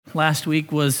Last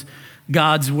week was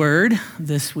God's Word.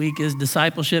 This week is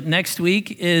discipleship. Next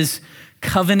week is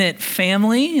covenant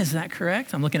family. Is that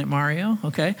correct? I'm looking at Mario.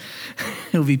 Okay.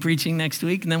 He'll be preaching next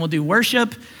week. And then we'll do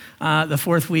worship the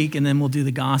fourth week, and then we'll do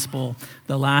the gospel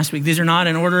the last week. These are not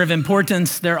in order of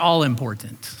importance. They're all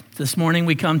important. This morning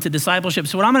we come to discipleship.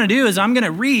 So what I'm going to do is I'm going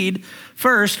to read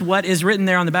first what is written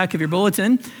there on the back of your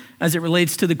bulletin as it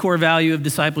relates to the core value of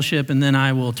discipleship, and then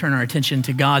I will turn our attention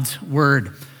to God's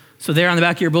Word. So there on the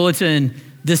back of your bulletin,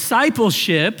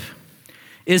 discipleship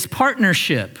is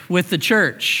partnership with the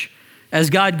church as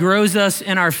God grows us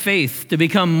in our faith to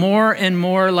become more and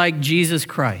more like Jesus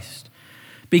Christ.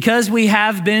 Because we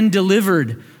have been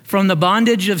delivered from the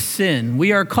bondage of sin,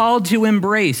 we are called to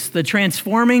embrace the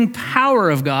transforming power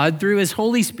of God through His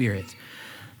Holy Spirit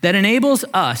that enables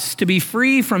us to be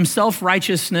free from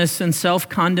self-righteousness and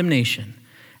self-condemnation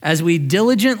as we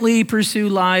diligently pursue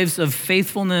lives of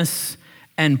faithfulness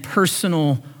and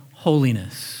personal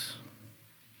holiness.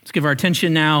 Let's give our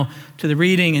attention now to the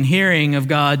reading and hearing of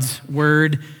God's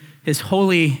Word, His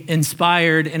holy,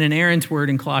 inspired, and inerrant Word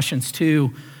in Colossians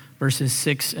 2, verses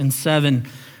 6 and 7.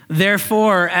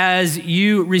 Therefore, as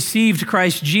you received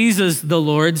Christ Jesus the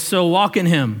Lord, so walk in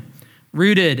Him,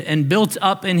 rooted and built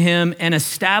up in Him and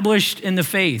established in the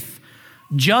faith,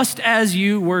 just as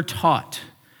you were taught,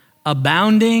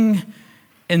 abounding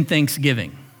in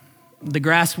thanksgiving. The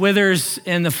grass withers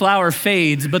and the flower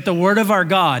fades, but the word of our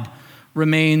God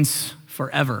remains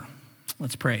forever.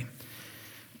 Let's pray.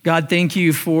 God, thank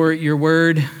you for your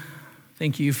word.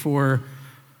 Thank you for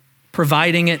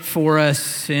providing it for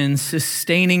us and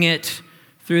sustaining it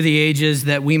through the ages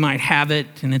that we might have it.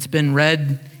 And it's been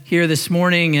read here this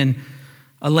morning in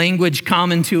a language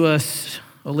common to us,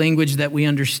 a language that we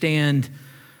understand.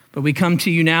 But we come to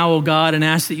you now, O God, and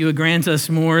ask that you would grant us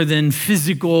more than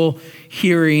physical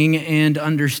hearing and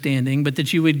understanding, but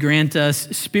that you would grant us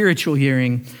spiritual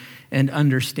hearing and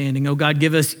understanding. Oh God,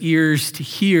 give us ears to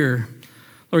hear.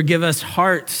 Lord, give us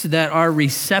hearts that are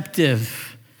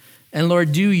receptive. And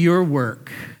Lord, do your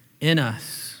work in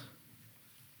us.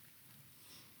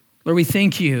 Lord, we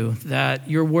thank you that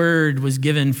your word was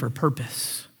given for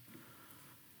purpose.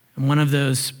 And one of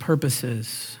those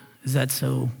purposes is that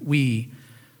so we,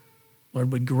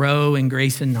 Lord, would grow in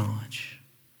grace and knowledge,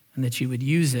 and that you would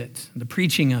use it, the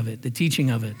preaching of it, the teaching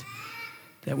of it,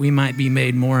 that we might be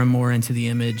made more and more into the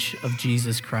image of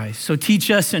Jesus Christ. So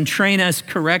teach us and train us,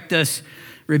 correct us,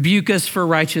 rebuke us for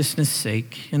righteousness'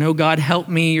 sake. And oh God, help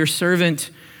me, your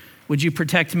servant. Would you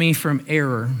protect me from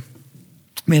error?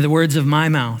 May the words of my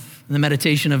mouth and the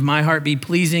meditation of my heart be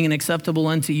pleasing and acceptable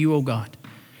unto you, O God.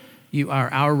 You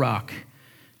are our rock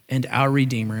and our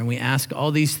Redeemer. And we ask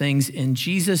all these things in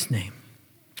Jesus' name.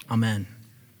 Amen.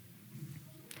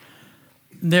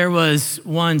 There was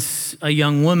once a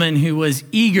young woman who was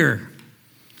eager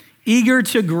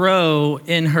to grow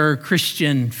in her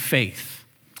Christian faith.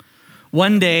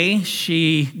 One day,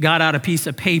 she got out a piece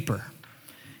of paper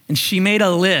and she made a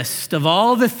list of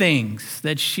all the things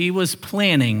that she was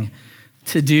planning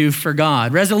to do for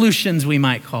God. Resolutions, we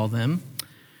might call them.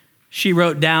 She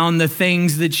wrote down the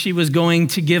things that she was going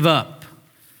to give up.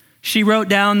 She wrote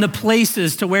down the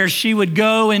places to where she would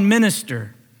go and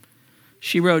minister.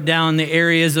 She wrote down the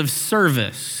areas of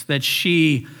service that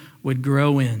she would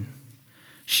grow in.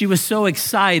 She was so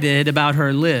excited about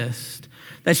her list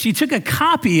that she took a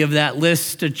copy of that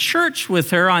list to church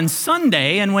with her on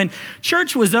Sunday. And when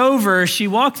church was over, she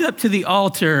walked up to the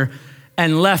altar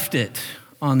and left it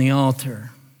on the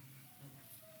altar.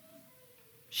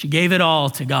 She gave it all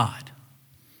to God.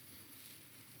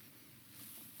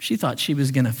 She thought she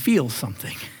was going to feel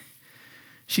something.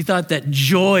 She thought that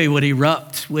joy would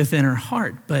erupt within her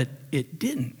heart, but it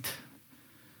didn't.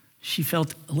 She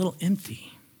felt a little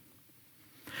empty.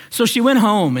 So she went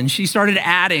home and she started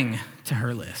adding to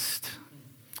her list.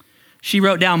 She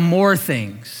wrote down more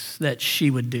things that she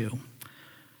would do.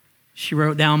 She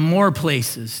wrote down more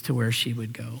places to where she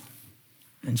would go.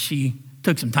 And she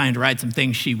took some time to write some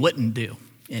things she wouldn't do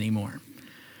anymore.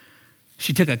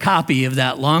 She took a copy of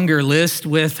that longer list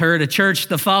with her to church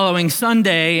the following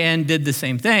Sunday and did the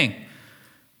same thing.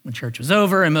 When church was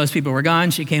over and most people were gone,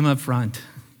 she came up front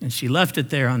and she left it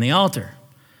there on the altar,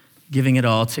 giving it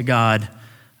all to God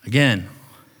again.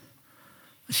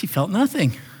 She felt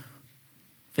nothing.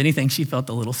 If anything, she felt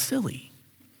a little silly.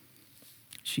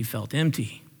 She felt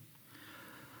empty.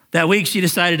 That week, she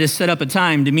decided to set up a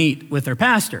time to meet with her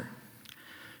pastor.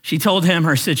 She told him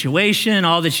her situation,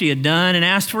 all that she had done, and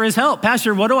asked for his help.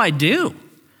 Pastor, what do I do?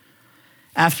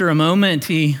 After a moment,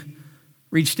 he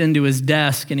reached into his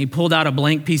desk and he pulled out a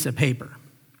blank piece of paper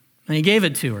and he gave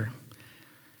it to her. And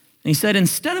he said,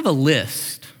 instead of a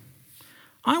list,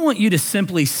 I want you to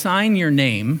simply sign your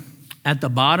name at the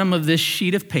bottom of this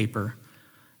sheet of paper,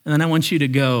 and then I want you to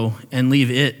go and leave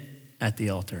it at the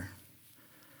altar.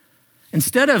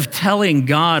 Instead of telling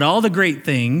God all the great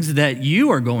things that you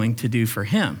are going to do for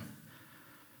him,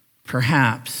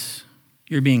 perhaps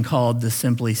you're being called to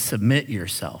simply submit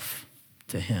yourself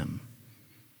to him.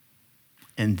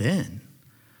 And then,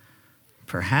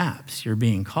 perhaps you're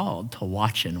being called to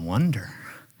watch and wonder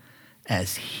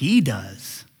as he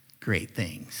does great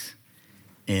things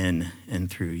in and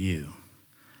through you.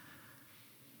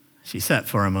 She sat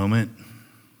for a moment,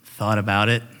 thought about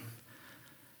it,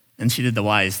 and she did the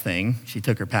wise thing. She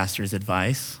took her pastor's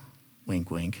advice,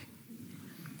 wink, wink,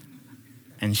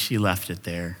 and she left it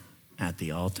there at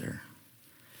the altar.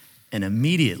 And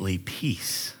immediately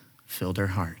peace filled her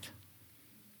heart.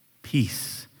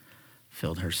 Peace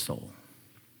filled her soul.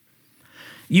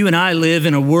 You and I live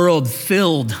in a world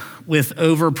filled with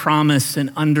overpromise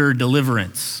and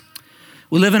under-deliverance.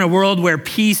 We live in a world where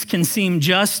peace can seem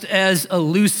just as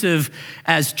elusive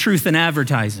as truth in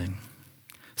advertising.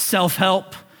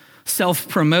 Self-help,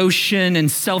 self-promotion,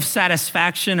 and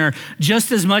self-satisfaction are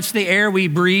just as much the air we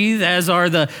breathe as are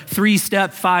the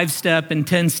 3-step, 5-step, and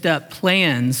 10-step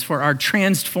plans for our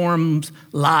transformed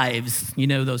lives. You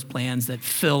know, those plans that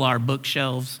fill our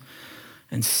bookshelves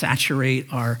and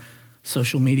saturate our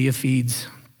social media feeds.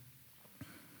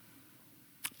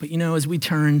 But you know, as we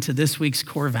turn to this week's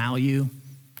core value,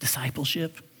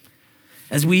 discipleship,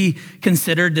 as we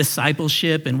consider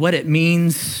discipleship and what it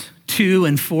means to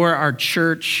and for our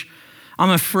church, I'm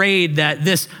afraid that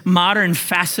this modern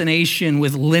fascination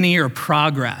with linear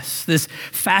progress, this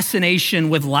fascination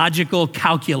with logical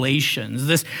calculations,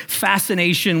 this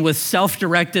fascination with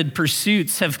self-directed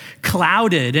pursuits have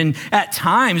clouded, and at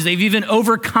times they've even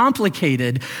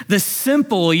overcomplicated the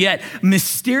simple yet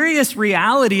mysterious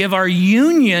reality of our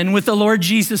union with the Lord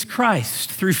Jesus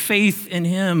Christ through faith in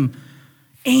him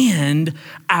and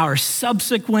our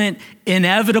subsequent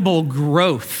inevitable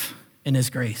growth in his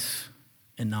grace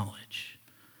and knowledge.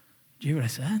 Did you hear what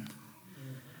I said?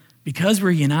 Because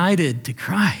we're united to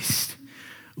Christ,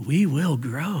 we will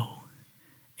grow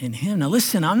in him. Now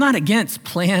listen, I'm not against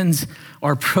plans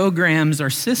or programs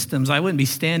or systems. I wouldn't be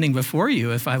standing before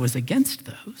you if I was against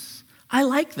those. I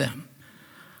like them.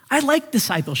 I like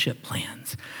discipleship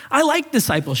plans. I like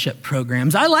discipleship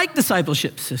programs. I like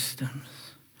discipleship systems.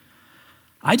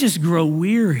 I just grow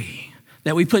weary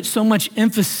that we put so much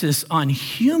emphasis on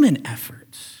human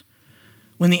efforts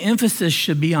when the emphasis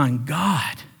should be on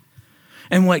God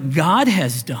and what God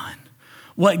has done,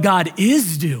 what God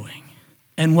is doing,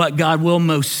 and what God will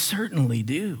most certainly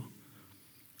do.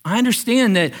 I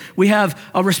understand that we have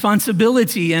a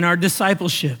responsibility in our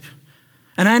discipleship,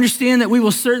 and I understand that we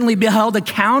will certainly be held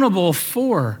accountable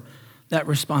for that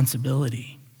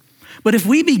responsibility. But if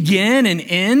we begin and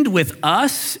end with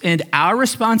us and our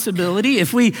responsibility,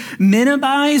 if we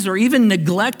minimize or even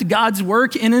neglect God's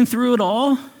work in and through it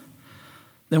all,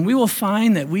 then we will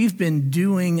find that we've been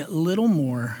doing little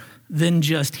more than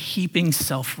just heaping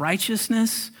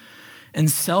self-righteousness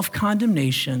and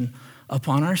self-condemnation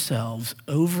upon ourselves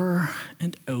over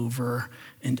and over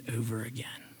and over again.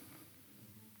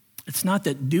 It's not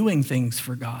that doing things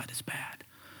for God is bad.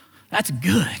 That's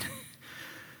good.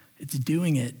 It's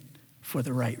doing it for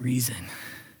the right reason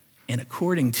and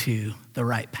according to the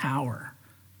right power.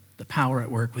 The power at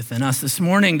work within us. This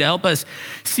morning, to help us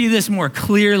see this more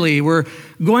clearly, we're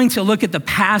going to look at the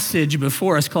passage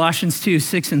before us, Colossians 2,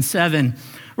 6 and 7.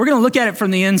 We're going to look at it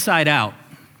from the inside out.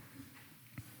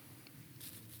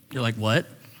 You're like, what?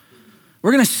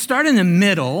 We're going to start in the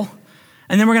middle,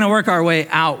 and then we're going to work our way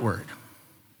outward.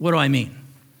 What do I mean?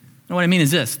 And what I mean is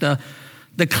this.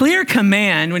 The clear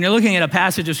command, when you're looking at a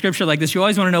passage of scripture like this, you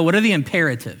always want to know, what are the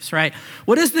imperatives, right?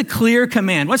 What is the clear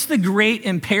command? What's the great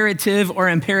imperative or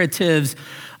imperatives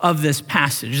of this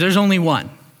passage? There's only one.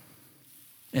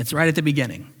 It's right at the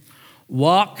beginning.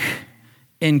 Walk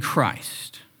in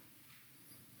Christ.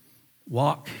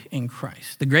 Walk in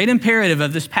Christ. The great imperative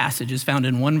of this passage is found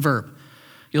in one verb.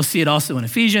 You'll see it also in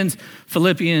Ephesians,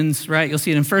 Philippians, right? You'll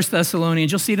see it in 1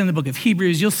 Thessalonians. You'll see it in the book of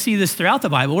Hebrews. You'll see this throughout the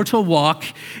Bible. We're to walk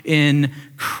in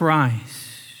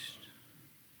Christ.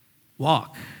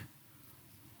 Walk.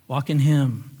 Walk in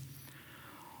him.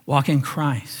 Walk in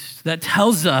Christ. That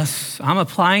tells us, I'm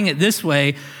applying it this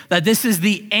way, that this is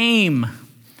the aim.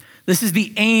 This is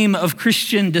the aim of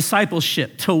Christian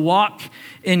discipleship, to walk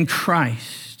in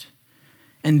Christ.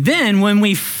 And then when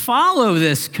we follow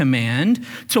this command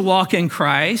to walk in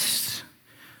Christ,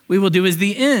 we will do as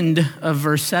the end of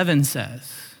verse 7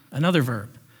 says, another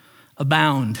verb,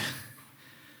 abound.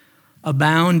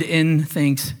 Abound in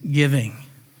thanksgiving.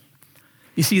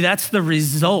 You see, that's the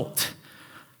result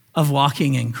of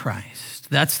walking in Christ.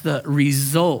 That's the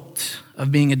result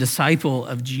of being a disciple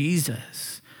of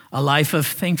Jesus, a life of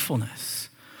thankfulness,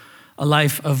 a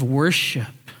life of worship,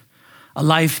 a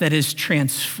life that is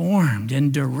transformed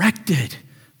and directed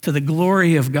to the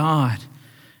glory of God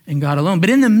and God alone. But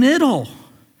in the middle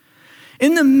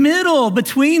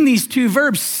between these two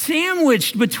verbs,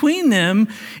 sandwiched between them,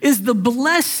 is the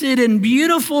blessed and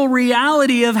beautiful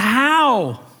reality of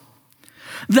how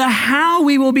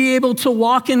we will be able to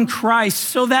walk in Christ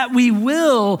so that we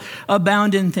will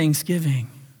abound in thanksgiving.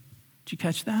 Did you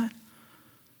catch that?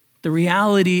 The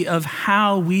reality of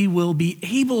how we will be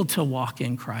able to walk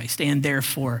in Christ and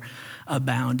therefore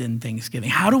abound in thanksgiving.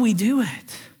 How do we do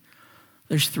it?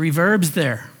 There's three verbs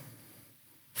there,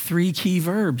 three key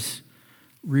verbs: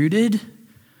 rooted,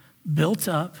 built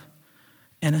up,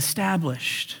 and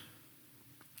established.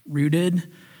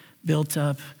 Rooted, built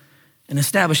up, and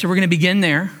established. So we're going to begin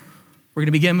there. We're going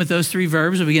to begin with those three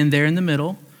verbs. We'll begin there in the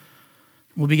middle.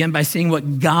 We'll begin by seeing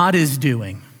what God is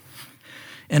doing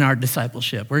in our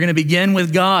discipleship. We're going to begin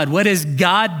with God. What is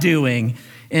God doing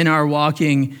in our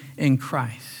walking in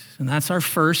Christ? And that's our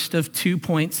first of 2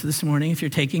 points this morning. If you're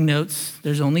taking notes,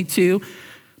 there's only two.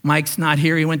 Mike's not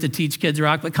here. He went to Teach Kids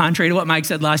Rock. But contrary to what Mike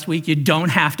said last week, you don't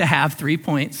have to have 3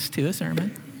 points to a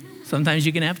sermon. Sometimes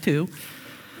you can have two.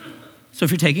 So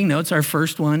if you're taking notes, our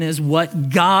first one is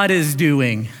what God is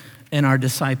doing in our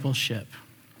discipleship.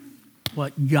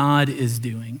 What God is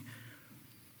doing.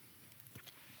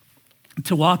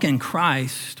 To walk in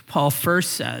Christ, Paul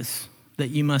first says that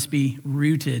you must be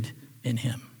rooted in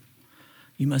him.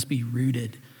 You must be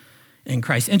rooted in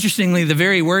Christ. Interestingly, the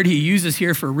very word he uses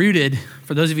here for rooted,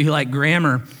 for those of you who like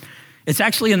grammar, it's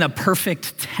actually in the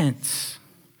perfect tense.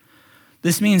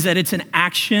 This means that it's an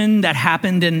action that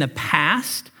happened in the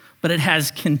past, but it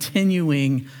has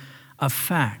continuing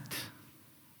effect,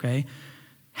 okay?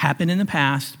 Happened in the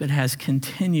past, but has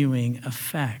continuing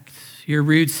effect. Your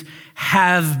roots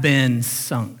have been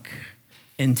sunk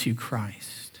into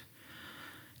Christ,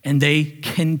 and they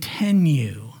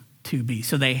continue to be.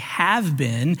 So they have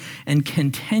been and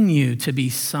continue to be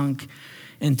sunk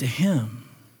into him.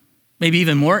 Maybe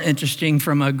even more interesting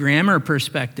from a grammar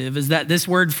perspective is that this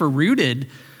word for rooted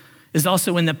is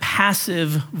also in the passive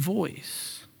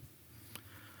voice,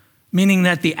 meaning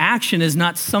that the action is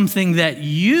not something that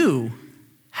you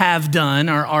have done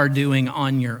or are doing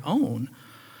on your own,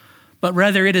 but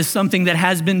rather it is something that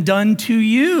has been done to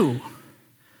you,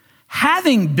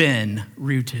 having been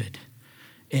rooted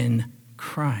in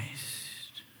Christ.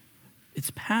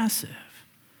 It's passive.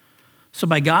 So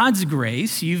by God's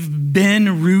grace, you've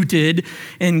been rooted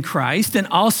in Christ, and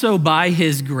also by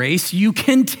his grace, you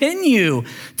continue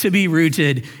to be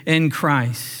rooted in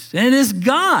Christ. And it is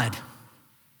God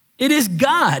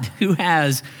who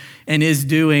has and is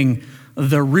doing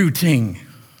the rooting,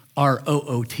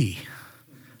 R-O-O-T.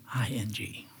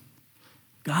 I-N-G.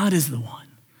 God is the one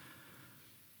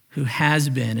who has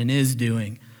been and is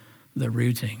doing the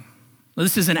rooting. Well,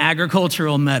 this is an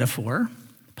agricultural metaphor.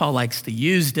 Paul likes to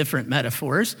use different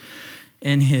metaphors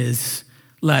in his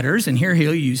letters, and here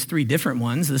he'll use 3 different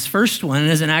ones. This first one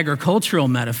is an agricultural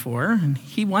metaphor, and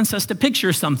he wants us to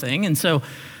picture something. And so,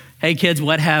 hey kids,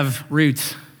 what have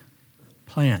roots?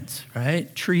 Plants,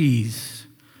 right? Trees,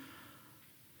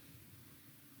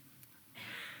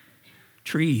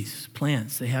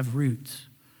 plants, they have roots.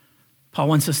 Paul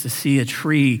wants us to see a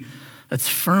tree that's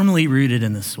firmly rooted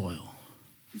in the soil.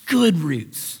 Good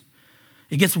roots.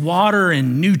 It gets water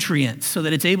and nutrients so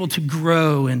that it's able to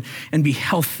grow and be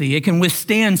healthy. It can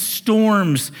withstand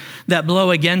storms that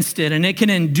blow against it, and it can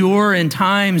endure in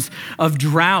times of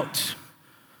drought.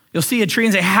 You'll see a tree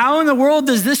and say, how in the world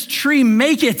does this tree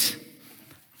make it?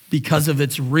 Because of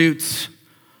its roots.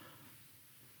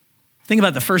 Think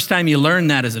about the first time you learned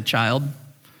that as a child.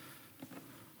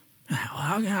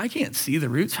 I can't see the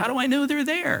roots. How do I know they're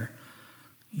there?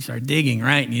 You start digging,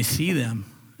 right, and you see them.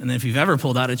 And then if you've ever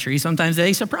pulled out a tree, sometimes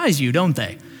they surprise you, don't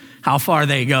they? How far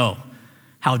they go,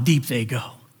 how deep they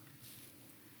go.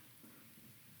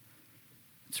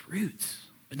 It's roots.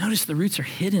 But notice the roots are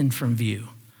hidden from view,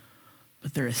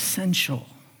 but they're essential.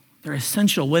 They're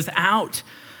essential. Without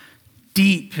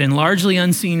deep and largely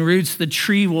unseen roots, the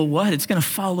tree will what? It's going to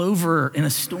fall over in a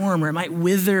storm, or it might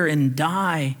wither and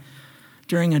die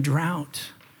during a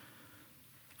drought.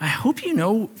 I hope you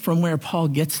know from where Paul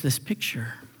gets this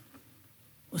picture.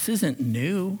 This isn't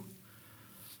new.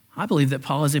 I believe that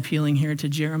Paul is appealing here to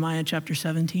Jeremiah chapter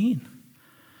 17.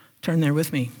 Turn there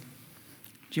with me.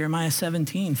 Jeremiah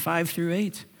 17,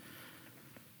 5-8.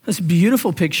 This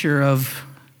beautiful picture of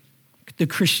the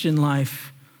Christian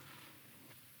life.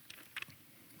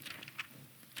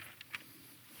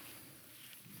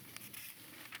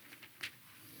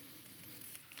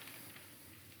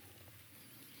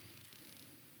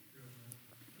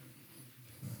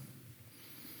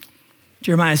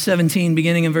 Jeremiah 17,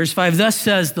 beginning in verse 5, thus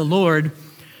says the Lord,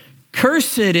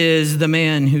 cursed is the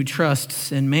man who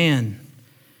trusts in man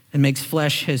and makes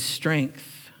flesh his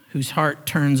strength, whose heart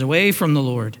turns away from the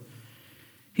Lord.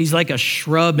 He's like a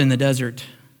shrub in the desert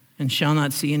and shall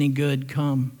not see any good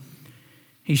come.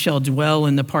 He shall dwell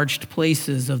in the parched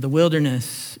places of the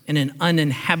wilderness in an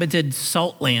uninhabited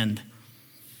salt land.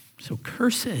 So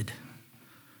cursed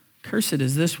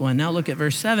is this one. Now look at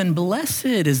verse 7. Blessed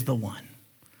is the one.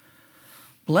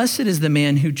 Blessed is the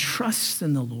man who trusts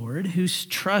in the Lord, whose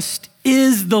trust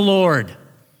is the Lord.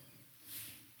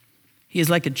 He is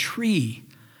like a tree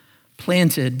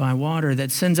planted by water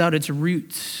that sends out its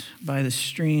roots by the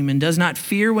stream and does not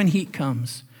fear when heat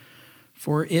comes,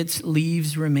 for its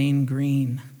leaves remain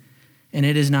green, and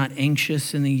it is not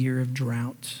anxious in the year of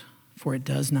drought, for it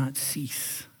does not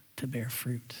cease to bear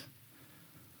fruit.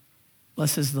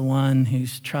 Blessed is the one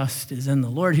whose trust is in the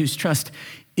Lord, whose trust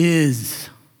is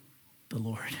the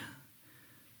Lord.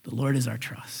 The Lord is our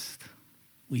trust.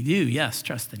 We do, yes,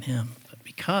 trust in him, but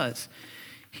because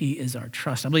he is our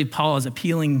trust. I believe Paul is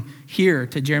appealing here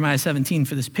to Jeremiah 17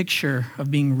 for this picture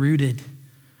of being rooted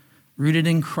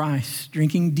in Christ,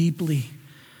 drinking deeply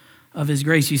of his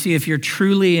grace. You see, if you're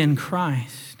truly in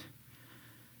Christ,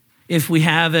 if we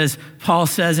have, as Paul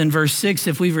says in verse 6,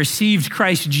 if we've received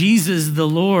Christ Jesus the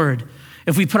Lord,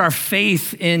 if we put our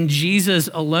faith in Jesus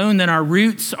alone, then our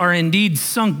roots are indeed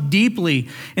sunk deeply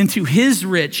into his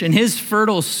rich and his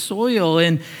fertile soil.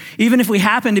 And even if we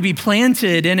happen to be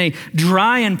planted in a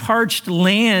dry and parched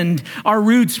land, our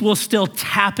roots will still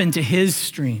tap into his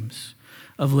streams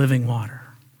of living water.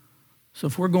 So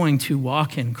if we're going to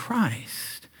walk in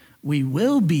Christ, we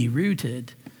will be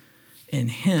rooted in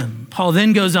him. Paul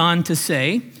then goes on to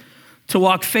say, to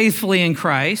walk faithfully in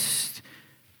Christ,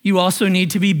 you also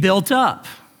need to be built up.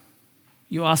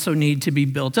 You also need to be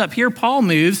built up. Here, Paul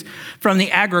moves from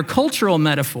the agricultural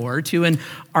metaphor to an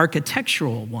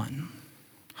architectural one.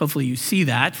 Hopefully you see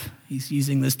that. He's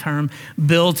using this term,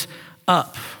 built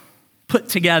up, put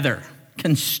together,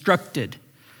 constructed.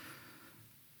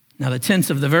 Now, the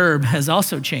tense of the verb has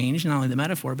also changed, not only the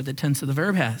metaphor, but the tense of the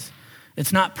verb has.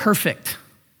 It's not perfect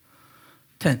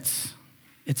tense.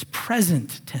 It's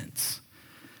present tense.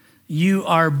 You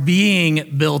are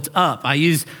being built up. I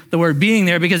use the word being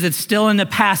there because it's still in the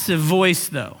passive voice,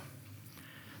 though.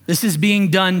 This is being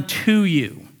done to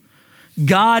you.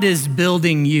 God is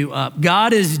building you up.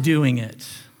 God is doing it.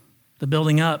 The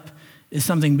building up is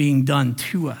something being done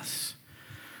to us.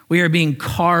 We are being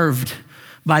carved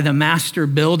by the master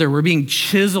builder. We're being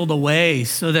chiseled away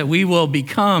so that we will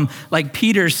become, like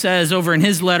Peter says over in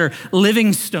his letter,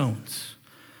 living stones.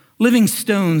 Living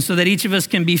stones so that each of us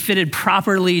can be fitted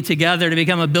properly together to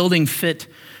become a building fit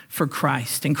for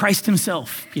Christ. And Christ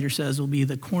himself, Peter says, will be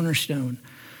the cornerstone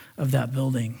of that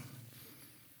building.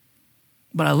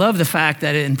 But I love the fact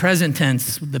that in present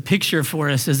tense, the picture for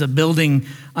us is a building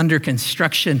under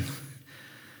construction.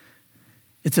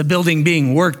 It's a building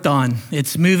being worked on.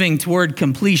 It's moving toward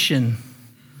completion.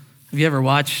 Have you ever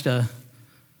watched a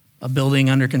building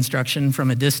under construction from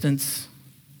a distance?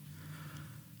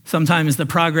 Sometimes the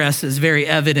progress is very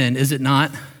evident, is it not?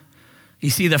 You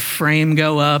see the frame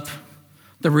go up,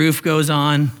 the roof goes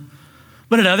on.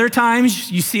 But at other times,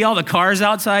 you see all the cars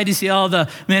outside, you see all the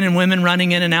men and women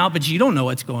running in and out, but you don't know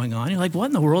what's going on. You're like, what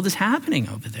in the world is happening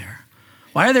over there?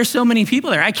 Why are there so many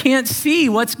people there? I can't see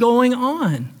what's going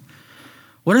on.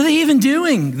 What are they even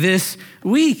doing this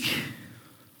week?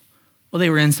 Well, they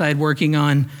were inside working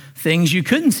on things you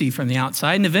couldn't see from the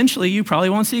outside, and eventually you probably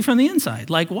won't see from the inside,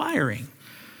 like wiring.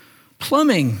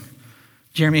 Plumbing,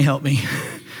 Jeremy, help me.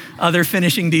 Other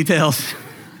finishing details.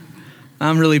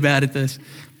 I'm really bad at this.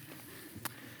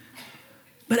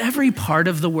 But every part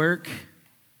of the work,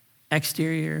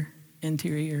 exterior,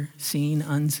 interior, seen,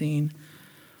 unseen,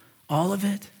 all of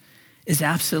it is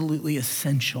absolutely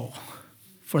essential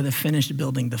for the finished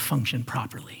building to function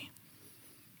properly.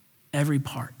 Every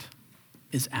part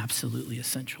is absolutely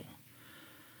essential.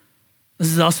 This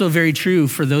is also very true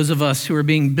for those of us who are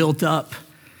being built up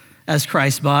as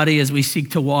Christ's body as we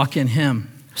seek to walk in him.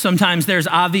 Sometimes there's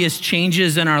obvious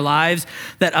changes in our lives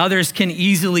that others can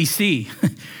easily see.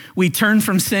 We turn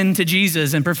from sin to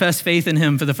Jesus and profess faith in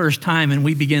him for the first time, and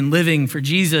we begin living for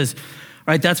Jesus.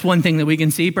 Right? That's one thing that we can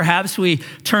see. Perhaps we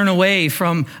turn away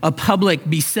from a public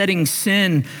besetting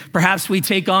sin. Perhaps we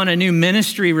take on a new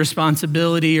ministry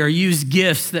responsibility or use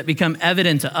gifts that become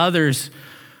evident to others.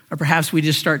 Or perhaps we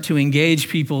just start to engage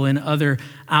people in other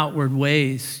outward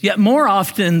ways. Yet more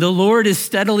often, the Lord is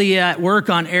steadily at work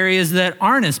on areas that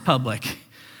aren't as public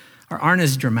or aren't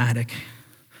as dramatic,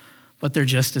 but they're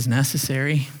just as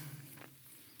necessary.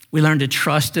 We learn to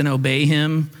trust and obey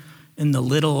him in the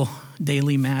little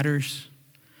daily matters.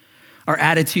 Our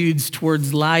attitudes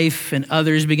towards life and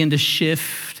others begin to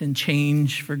shift and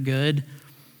change for good.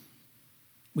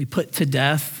 We put to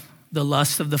death the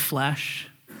lust of the flesh.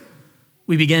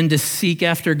 We begin to seek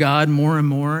after God more and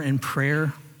more in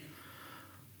prayer.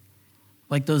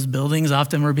 Like those buildings,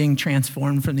 often we're being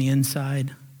transformed from the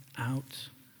inside out,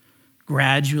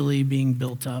 gradually being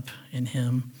built up in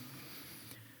Him.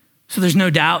 So there's no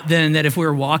doubt then that if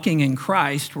we're walking in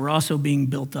Christ, we're also being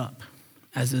built up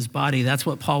as His body. That's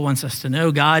what Paul wants us to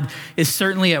know. God is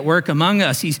certainly at work among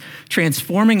us. He's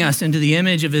transforming us into the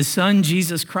image of His Son,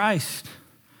 Jesus Christ.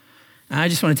 And I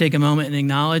just want to take a moment and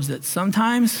acknowledge that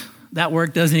sometimes that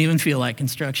work doesn't even feel like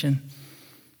construction,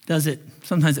 does it?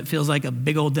 Sometimes it feels like a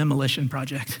big old demolition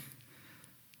project.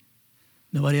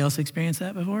 Nobody else experienced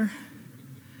that before?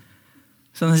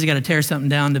 Sometimes you got to tear something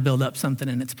down to build up something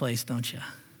in its place, don't you?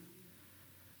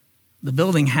 The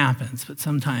building happens, but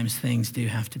sometimes things do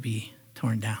have to be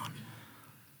torn down.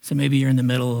 So maybe you're in the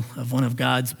middle of one of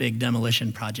God's big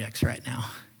demolition projects right now.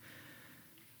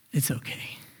 It's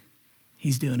okay.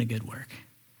 He's doing a good work.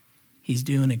 He's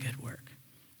doing a good work.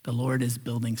 The Lord is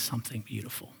building something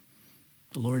beautiful.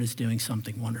 The Lord is doing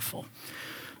something wonderful.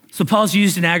 So Paul's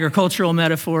used an agricultural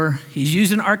metaphor. He's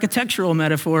used an architectural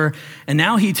metaphor. And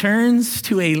now he turns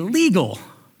to a legal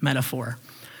metaphor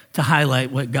to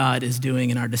highlight what God is doing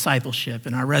in our discipleship.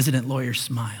 And our resident lawyer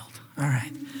smiled. All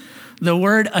right. The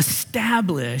word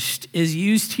established is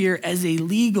used here as a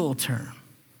legal term.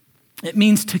 It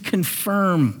means to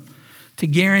confirm, to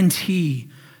guarantee,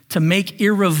 to make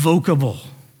irrevocable.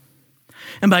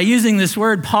 And by using this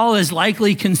word, Paul is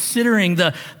likely considering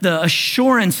the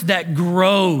assurance that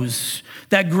grows,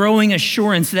 that growing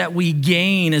assurance that we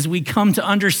gain as we come to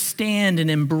understand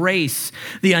and embrace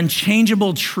the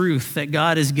unchangeable truth that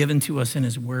God has given to us in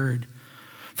His word.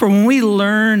 For when we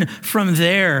learn from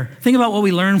there, think about what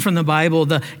we learn from the Bible,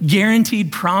 the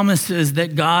guaranteed promises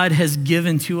that God has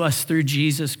given to us through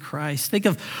Jesus Christ. Think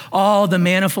of all the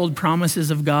manifold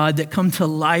promises of God that come to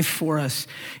life for us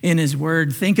in His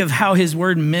word. Think of how His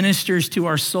word ministers to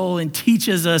our soul and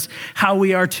teaches us how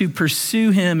we are to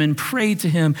pursue Him and pray to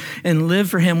Him and live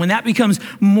for Him. When that becomes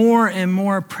more and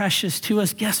more precious to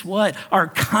us, guess what? Our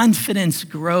confidence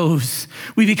grows.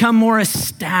 We become more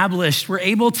established. We're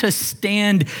able to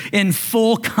stand in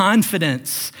full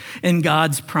confidence in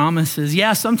God's promises.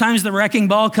 Yeah, sometimes the wrecking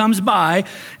ball comes by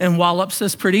and wallops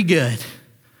us pretty good,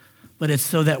 but it's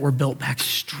so that we're built back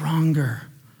stronger,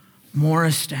 more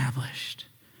established.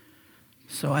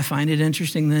 So I find it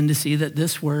interesting then to see that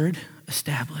this word,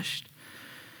 established,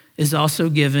 is also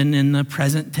given in the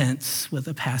present tense with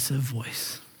a passive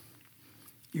voice.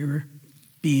 You're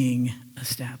being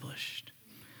established.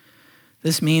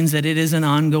 This means that it is an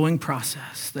ongoing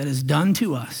process that is done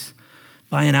to us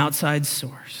by an outside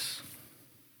source.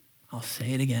 I'll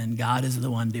say it again. God is the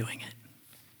one doing it.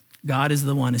 God is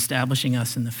the one establishing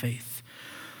us in the faith.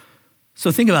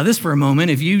 So think about this for a moment.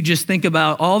 If you just think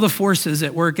about all the forces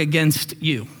at work against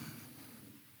you,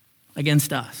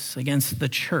 against us, against the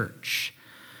church,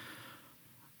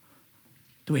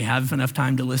 do we have enough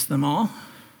time to list them all?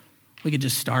 We could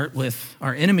just start with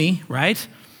our enemy, right?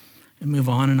 And move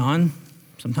on and on.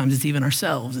 Sometimes it's even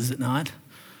ourselves, is it not?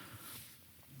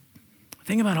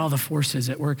 Think about all the forces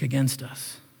at work against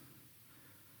us.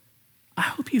 I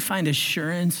hope you find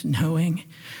assurance knowing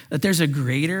that there's a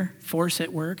greater force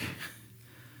at work.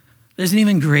 There's an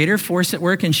even greater force at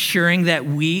work ensuring that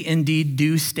we indeed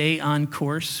do stay on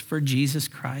course for Jesus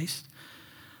Christ.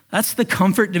 That's the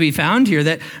comfort to be found here,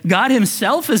 that God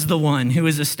Himself is the one who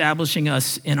is establishing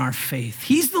us in our faith.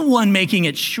 He's the one making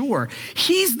it sure.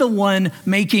 He's the one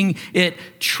making it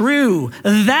true.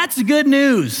 That's good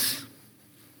news.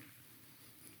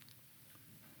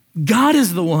 God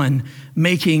is the one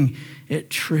making it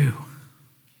true.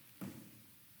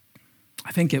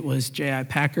 I think it was J.I.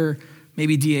 Packer,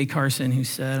 maybe D.A. Carson who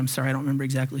said, I'm sorry, I don't remember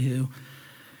exactly who,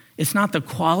 it's not the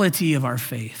quality of our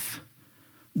faith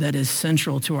that is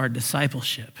central to our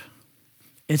discipleship.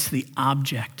 It's the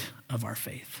object of our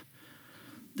faith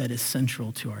that is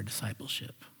central to our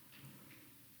discipleship.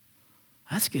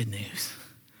 That's good news.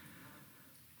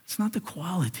 It's not the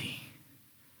quality.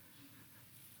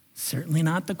 Certainly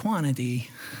not the quantity.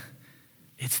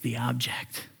 It's the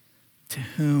object. To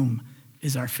whom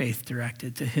is our faith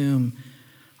directed? To whom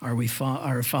are we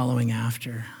following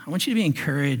after? I want you to be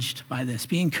encouraged by this.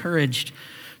 Be encouraged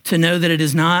to know that it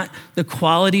is not the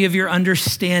quality of your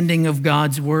understanding of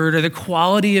God's word or the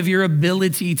quality of your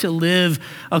ability to live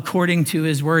according to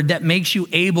His word that makes you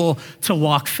able to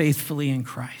walk faithfully in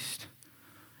Christ.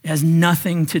 It has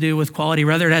nothing to do with quality.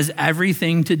 Rather, it has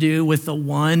everything to do with the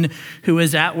one who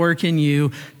is at work in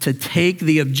you to take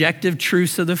the objective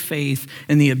truths of the faith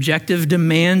and the objective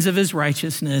demands of his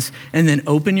righteousness and then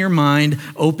open your mind,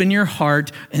 open your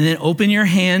heart, and then open your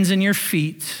hands and your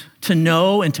feet to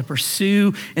know and to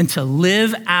pursue and to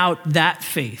live out that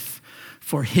faith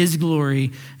for his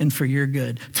glory and for your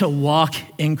good, to walk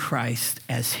in Christ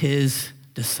as his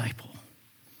disciple.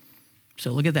 So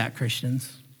look at that,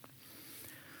 Christians.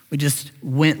 We just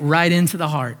went right into the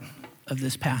heart of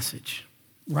this passage,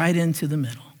 right into the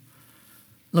middle.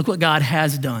 Look what God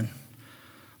has done.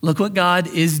 Look what God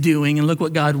is doing, and look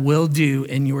what God will do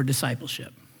in your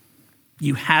discipleship.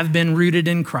 You have been rooted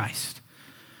in Christ.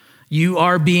 You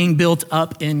are being built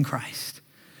up in Christ,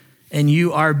 and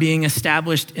you are being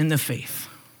established in the faith.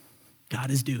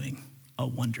 God is doing a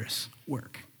wondrous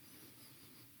work.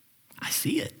 I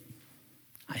see it.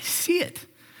 I see it.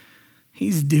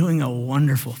 He's doing a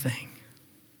wonderful thing.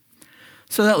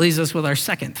 So that leaves us with our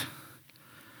second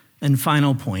and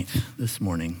final point this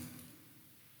morning.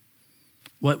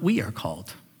 What we are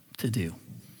called to do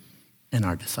in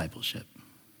our discipleship.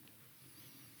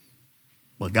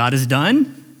 What God has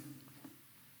done,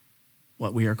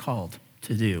 what we are called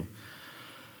to do.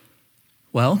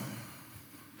 Well,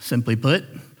 simply put,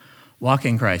 walk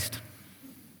in Christ.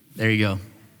 There you go.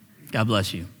 God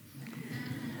bless you.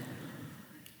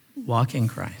 Walk in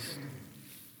Christ.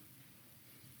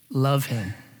 Love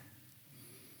him.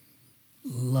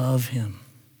 Love him.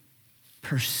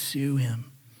 Pursue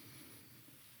him.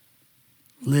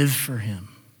 Live for him.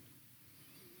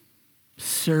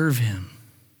 Serve him.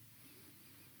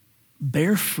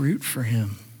 Bear fruit for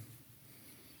him.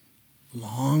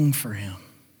 Long for him.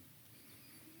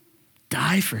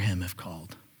 Die for him if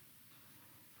called.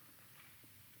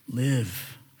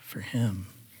 Live for him.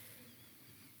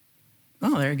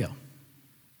 Oh, there you go.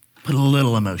 Put a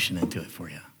little emotion into it for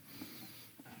you.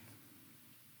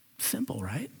 Simple,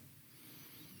 right?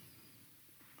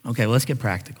 Okay, let's get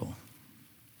practical.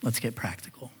 Let's get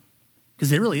practical.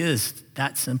 Because it really is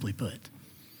that simply put.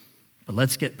 But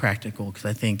let's get practical because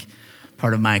I think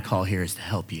part of my call here is to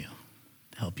help you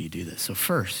do this. So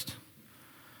first,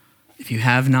 if you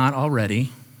have not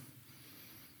already,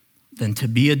 then to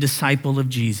be a disciple of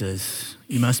Jesus,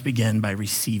 you must begin by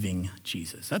receiving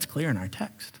Jesus. That's clear in our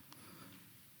text.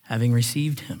 Having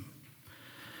received him,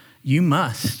 you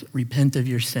must repent of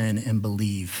your sin and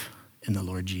believe in the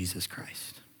Lord Jesus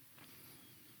Christ.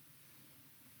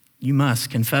 You must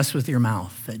confess with your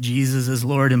mouth that Jesus is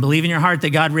Lord and believe in your heart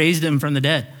that God raised him from the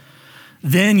dead.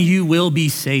 Then you will be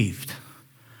saved.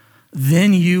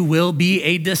 Then you will be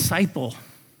a disciple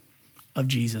of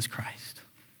Jesus Christ.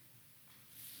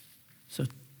 So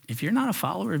if you're not a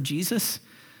follower of Jesus,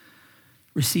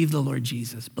 receive the Lord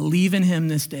Jesus. Believe in him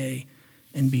this day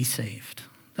and be saved.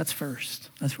 That's first.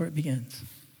 That's where it begins.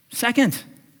 Second,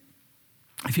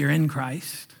 if you're in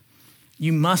Christ,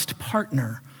 you must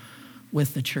partner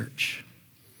with the church.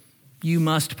 You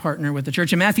must partner with the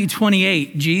church. In Matthew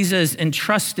 28, Jesus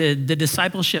entrusted the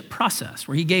discipleship process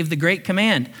where he gave the great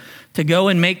command to go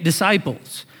and make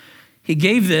disciples. He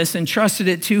gave this and trusted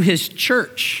it to his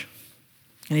church.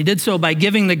 And he did so by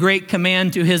giving the great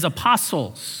command to his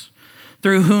apostles,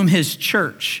 through whom his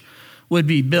church would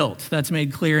be built. That's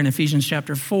made clear in Ephesians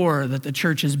chapter 4, that the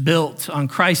church is built on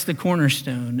Christ the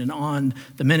cornerstone and on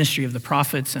the ministry of the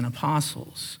prophets and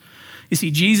apostles. You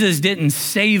see, Jesus didn't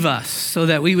save us so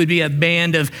that we would be a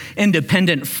band of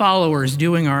independent followers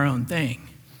doing our own thing.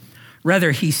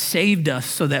 Rather, he saved us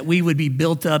so that we would be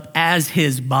built up as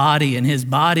his body, and his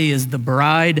body is the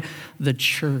bride, the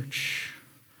church.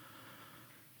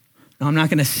 Now, I'm not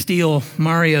going to steal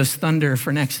Mario's thunder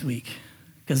for next week,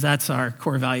 because that's our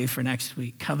core value for next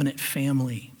week, covenant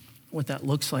family, what that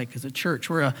looks like as a church.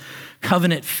 We're a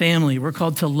covenant family. We're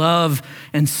called to love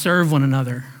and serve one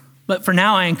another. But for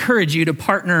now, I encourage you to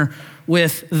partner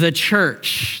with the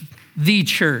church,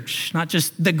 not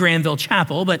just the Granville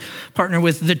Chapel, but partner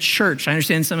with the church. I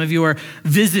understand some of you are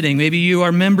visiting. Maybe you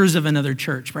are members of another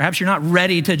church. Perhaps you're not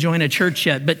ready to join a church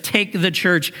yet, but take the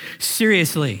church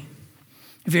seriously.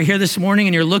 If you're here this morning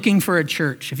and you're looking for a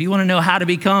church, if you want to know how to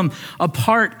become a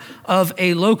part of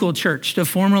a local church to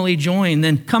formally join,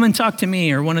 then come and talk to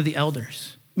me or one of the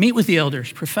elders. Meet with the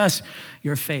elders, profess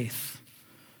your faith.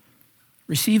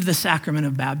 Receive the sacrament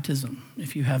of baptism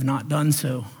if you have not done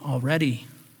so already.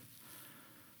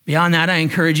 Beyond that, I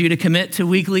encourage you to commit to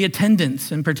weekly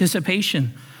attendance and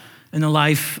participation in the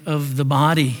life of the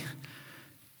body.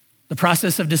 The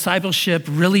process of discipleship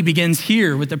really begins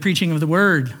here with the preaching of the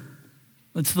word.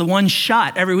 It's the one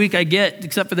shot every week I get,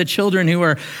 except for the children who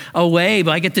are away,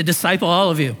 but I get to disciple all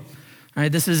of you. All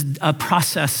right, this is a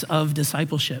process of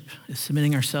discipleship, is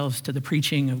submitting ourselves to the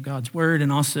preaching of God's word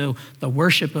and also the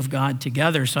worship of God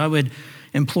together. So I would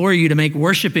implore you to make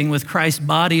worshiping with Christ's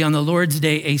body on the Lord's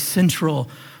Day a central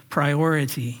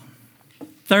priority.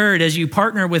 Third, as you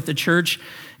partner with the church,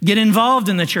 get involved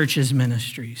in the church's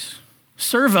ministries.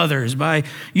 Serve others by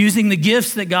using the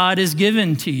gifts that God has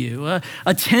given to you.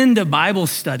 Attend a Bible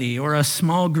study or a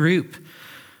small group.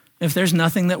 If there's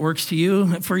nothing that works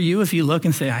for you, if you look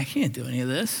and say, I can't do any of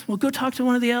this, well, go talk to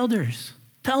one of the elders.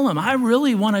 Tell them, I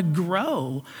really want to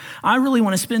grow. I really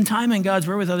want to spend time in God's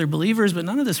word with other believers, but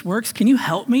none of this works. Can you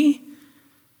help me?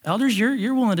 Elders,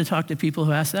 you're willing to talk to people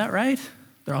who ask that, right?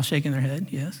 They're all shaking their head,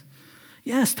 yes.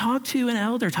 Yes, talk to an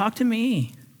elder, talk to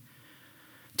me.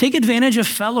 Take advantage of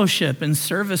fellowship and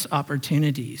service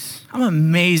opportunities. I'm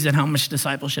amazed at how much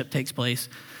discipleship takes place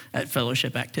at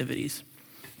fellowship activities.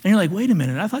 And you're like, wait a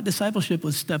minute, I thought discipleship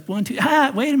was step 1, 2.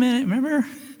 Wait a minute, remember?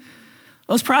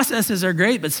 Those processes are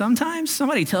great, but sometimes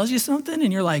somebody tells you something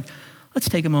and you're like, let's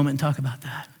take a moment and talk about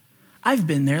that. I've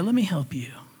been there, let me help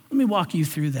you. Let me walk you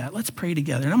through that. Let's pray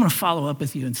together. And I'm gonna follow up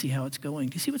with you and see how it's going.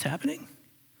 Do you see what's happening?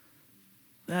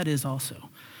 That is also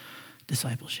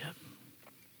discipleship.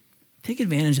 Take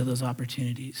advantage of those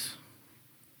opportunities.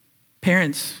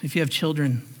 Parents, if you have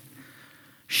children,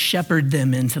 shepherd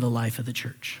them into the life of the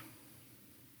church.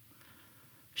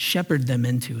 Shepherd them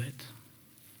into it.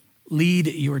 Lead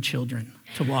your children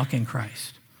to walk in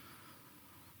Christ.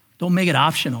 Don't make it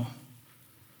optional.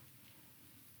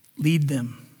 Lead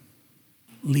them.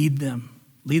 Lead them.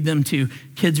 Lead them to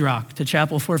Kids Rock, to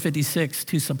Chapel 456,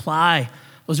 to Supply.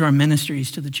 Those are our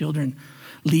ministries to the children.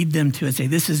 Lead them to it. Say,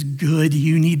 this is good.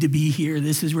 You need to be here.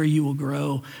 This is where you will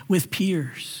grow with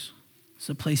peers. It's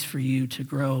a place for you to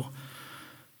grow.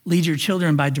 Lead your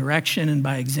children by direction and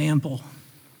by example.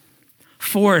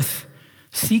 Fourth,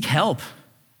 seek help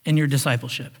in your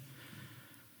discipleship.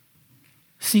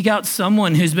 Seek out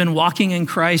someone who's been walking in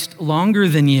Christ longer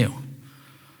than you.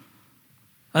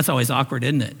 That's always awkward,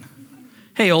 isn't it?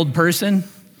 Hey, old person,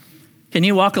 can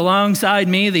you walk alongside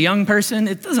me, the young person?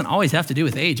 It doesn't always have to do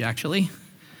with age, actually.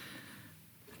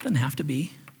 It doesn't have to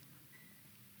be.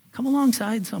 Come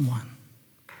alongside someone,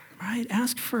 right?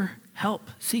 Ask for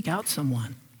help. Seek out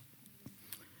someone.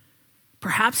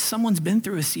 Perhaps someone's been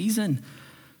through a season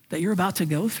that you're about to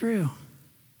go through.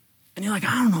 And you're like,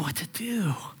 I don't know what to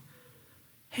do.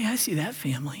 Hey, I see that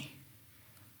family.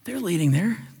 They're leading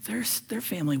their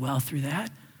family well through that.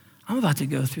 I'm about to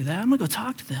go through that. I'm going to go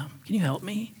talk to them. Can you help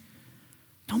me?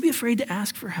 Don't be afraid to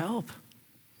ask for help.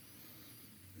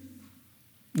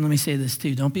 And let me say this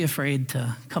too. Don't be afraid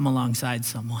to come alongside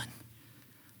someone.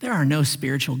 There are no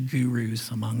spiritual gurus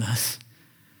among us.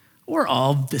 We're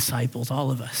all disciples,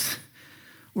 all of us.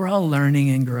 We're all learning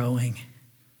and growing.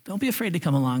 Don't be afraid to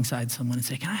come alongside someone and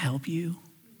say, can I help you?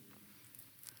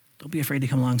 Don't be afraid to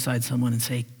come alongside someone and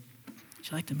say,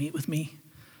 would you like to meet with me?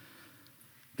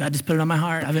 God just put it on my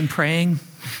heart. I've been praying.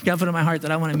 God put it on my heart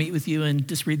that I want to meet with you and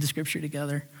just read the scripture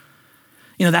together.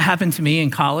 You know, that happened to me in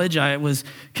college. I was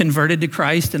converted to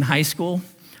Christ in high school.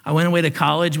 I went away to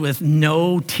college with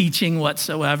no teaching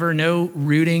whatsoever, no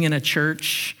rooting in a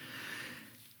church.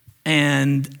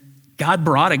 And God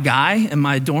brought a guy in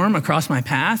my dorm across my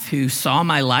path who saw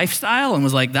my lifestyle and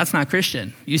was like, that's not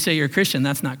Christian. You say you're a Christian,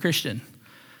 that's not Christian.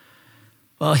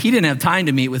 Well, he didn't have time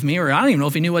to meet with me, or I don't even know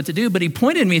if he knew what to do, but he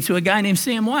pointed me to a guy named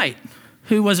Sam White,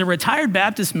 who was a retired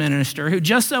Baptist minister who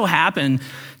just so happened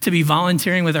to be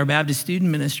volunteering with our Baptist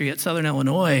student ministry at Southern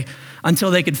Illinois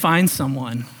until they could find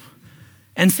someone.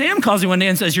 And Sam calls me one day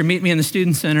and says, you're meeting me in the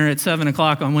student center at 7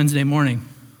 o'clock on Wednesday morning.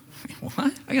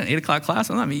 What? I got an 8 o'clock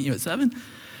class. I'm not meeting you at 7.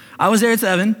 I was there at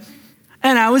 7,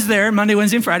 and I was there Monday,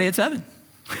 Wednesday, and Friday at 7.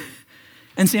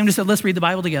 And Sam just said, let's read the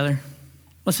Bible together.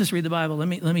 Let's just read the Bible. Let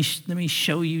me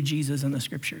show you Jesus in the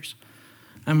scriptures.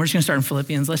 And we're just going to start in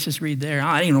Philippians. Let's just read there.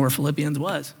 I didn't even know where Philippians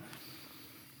was.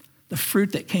 The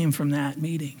fruit that came from that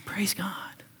meeting, praise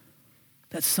God,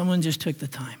 that someone just took the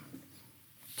time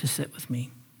to sit with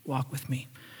me, walk with me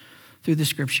through the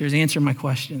scriptures, answer my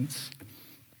questions.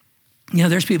 You know,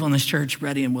 there's people in this church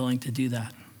ready and willing to do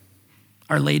that.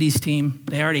 Our ladies team,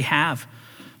 they already have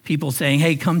people saying,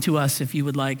 hey, come to us if you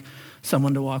would like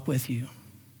someone to walk with you.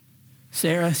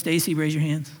 Sarah, Stacy, raise your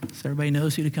hands so everybody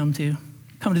knows who to come to.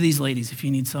 Come to these ladies if you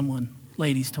need someone,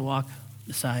 ladies, to walk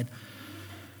beside.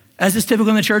 As is typical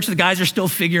in the church, the guys are still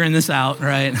figuring this out,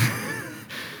 right?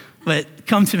 But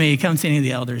come to me, come to any of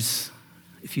the elders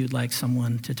if you'd like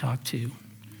someone to talk to.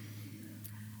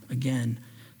 Again,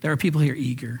 there are people here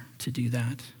eager to do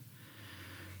that.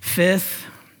 Fifth,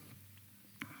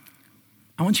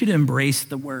 I want you to embrace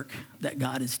the work that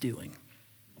God is doing.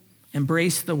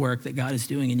 Embrace the work that God is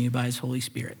doing in you by his Holy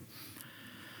Spirit.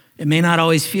 It may not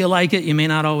always feel like it. You may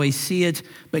not always see it,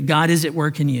 but God is at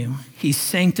work in you. He's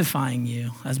sanctifying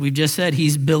you. As we've just said,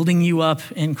 he's building you up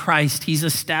in Christ. He's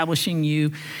establishing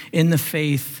you in the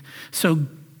faith. So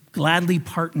gladly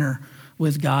partner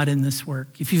with God in this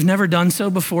work. If you've never done so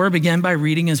before, begin by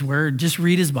reading his word. Just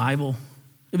read his Bible.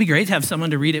 It'd be great to have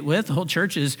someone to read it with. The whole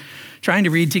church is trying to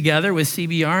read together with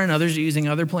CBR, and others are using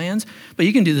other plans, but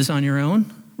you can do this on your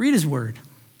own. Read his word.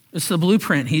 It's the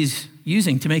blueprint he's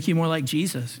using to make you more like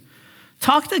Jesus.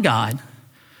 Talk to God.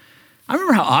 I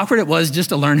remember how awkward it was just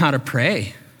to learn how to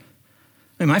pray.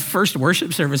 I mean, my first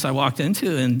worship service I walked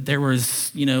into, and there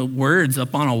was, words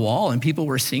up on a wall, and people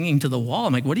were singing to the wall.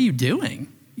 I'm like, what are you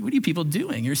doing? What are you people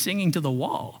doing? You're singing to the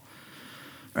wall,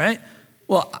 right?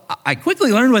 Well, I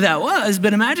quickly learned what that was,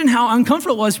 but imagine how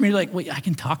uncomfortable it was for me to wait, I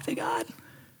can talk to God?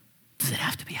 Does it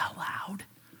have to be out loud?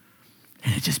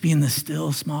 And it just be in the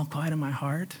still, small quiet of my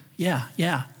heart?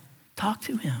 Yeah. Talk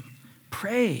to him.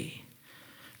 Pray.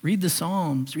 Read the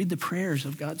Psalms. Read the prayers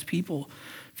of God's people.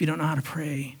 If you don't know how to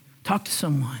pray, talk to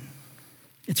someone.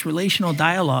 It's relational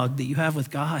dialogue that you have with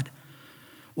God.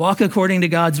 Walk according to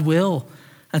God's will.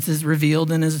 That's as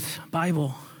revealed in his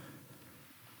Bible.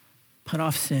 Put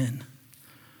off sin.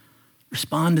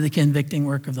 Respond to the convicting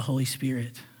work of the Holy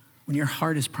Spirit. When your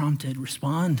heart is prompted,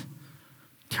 respond.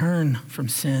 Turn from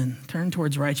sin. Turn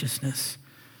towards righteousness.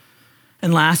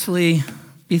 And lastly,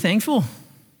 be thankful.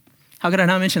 How could I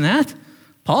not mention that?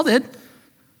 Paul did.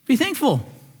 Be thankful.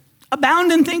 Abound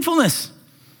in thankfulness.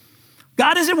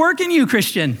 God is at work in you,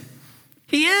 Christian.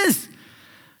 He is.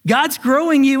 God's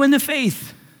growing you in the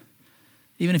faith,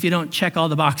 even if you don't check all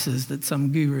the boxes that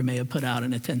some guru may have put out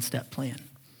in a 10-step plan.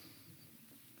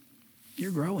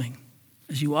 You're growing.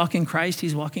 As you walk in Christ,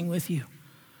 he's walking with you.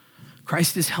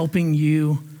 Christ is helping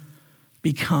you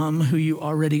become who you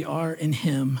already are in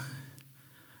him.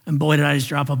 And boy, did I just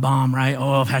drop a bomb, right?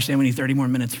 Oh, hashtag we need 30 more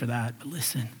minutes for that. But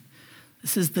listen,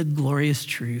 this is the glorious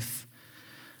truth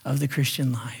of the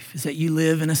Christian life, is that you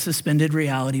live in a suspended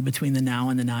reality between the now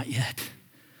and the not yet.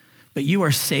 But you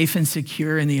are safe and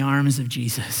secure in the arms of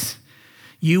Jesus.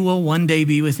 You will one day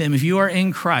be with him. If you are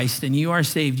in Christ and you are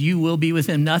saved, you will be with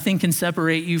him. Nothing can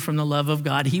separate you from the love of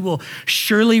God. He will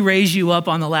surely raise you up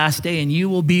on the last day and you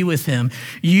will be with him.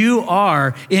 You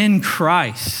are in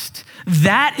Christ.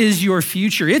 That is your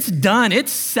future. It's done.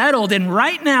 It's settled. And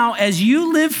right now, as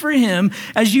you live for him,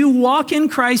 as you walk in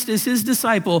Christ as his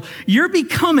disciple, you're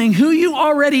becoming who you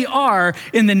already are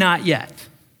in the not yet.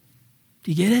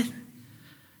 Do you get it?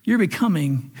 You're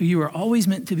becoming who you were always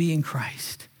meant to be in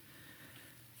Christ.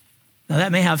 Now,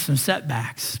 that may have some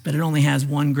setbacks, but it only has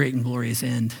one great and glorious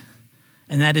end,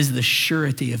 and that is the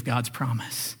surety of God's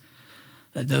promise,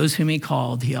 that those whom he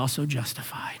called, he also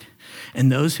justified. And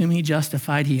those whom he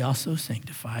justified, he also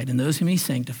sanctified. And those whom he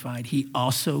sanctified, he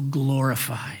also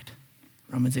glorified.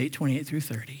 Romans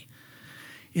 8:28-30.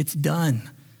 It's done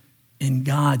in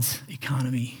God's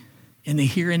economy. In the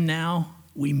here and now,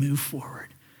 we move forward.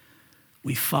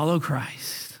 We follow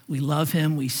Christ. We love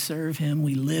him. We serve him.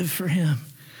 We live for him.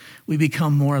 We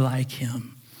become more like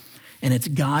him. And it's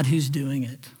God who's doing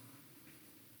it.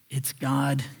 It's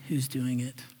God who's doing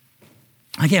it.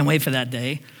 I can't wait for that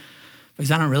day,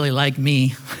 because I don't really like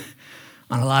me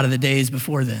on a lot of the days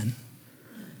before then.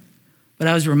 But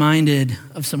I was reminded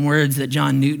of some words that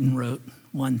John Newton wrote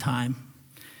one time.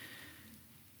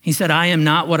 He said, I am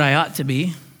not what I ought to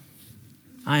be.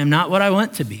 I am not what I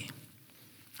want to be.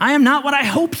 I am not what I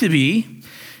hope to be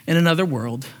in another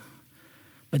world.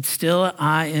 But still,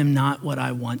 I am not what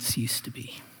I once used to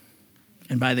be.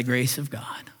 And by the grace of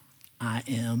God, I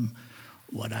am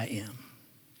what I am.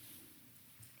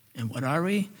 And what are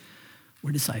we?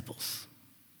 We're disciples.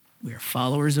 We are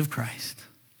followers of Christ,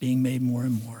 being made more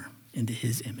and more into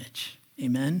his image.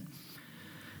 Amen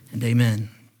and amen.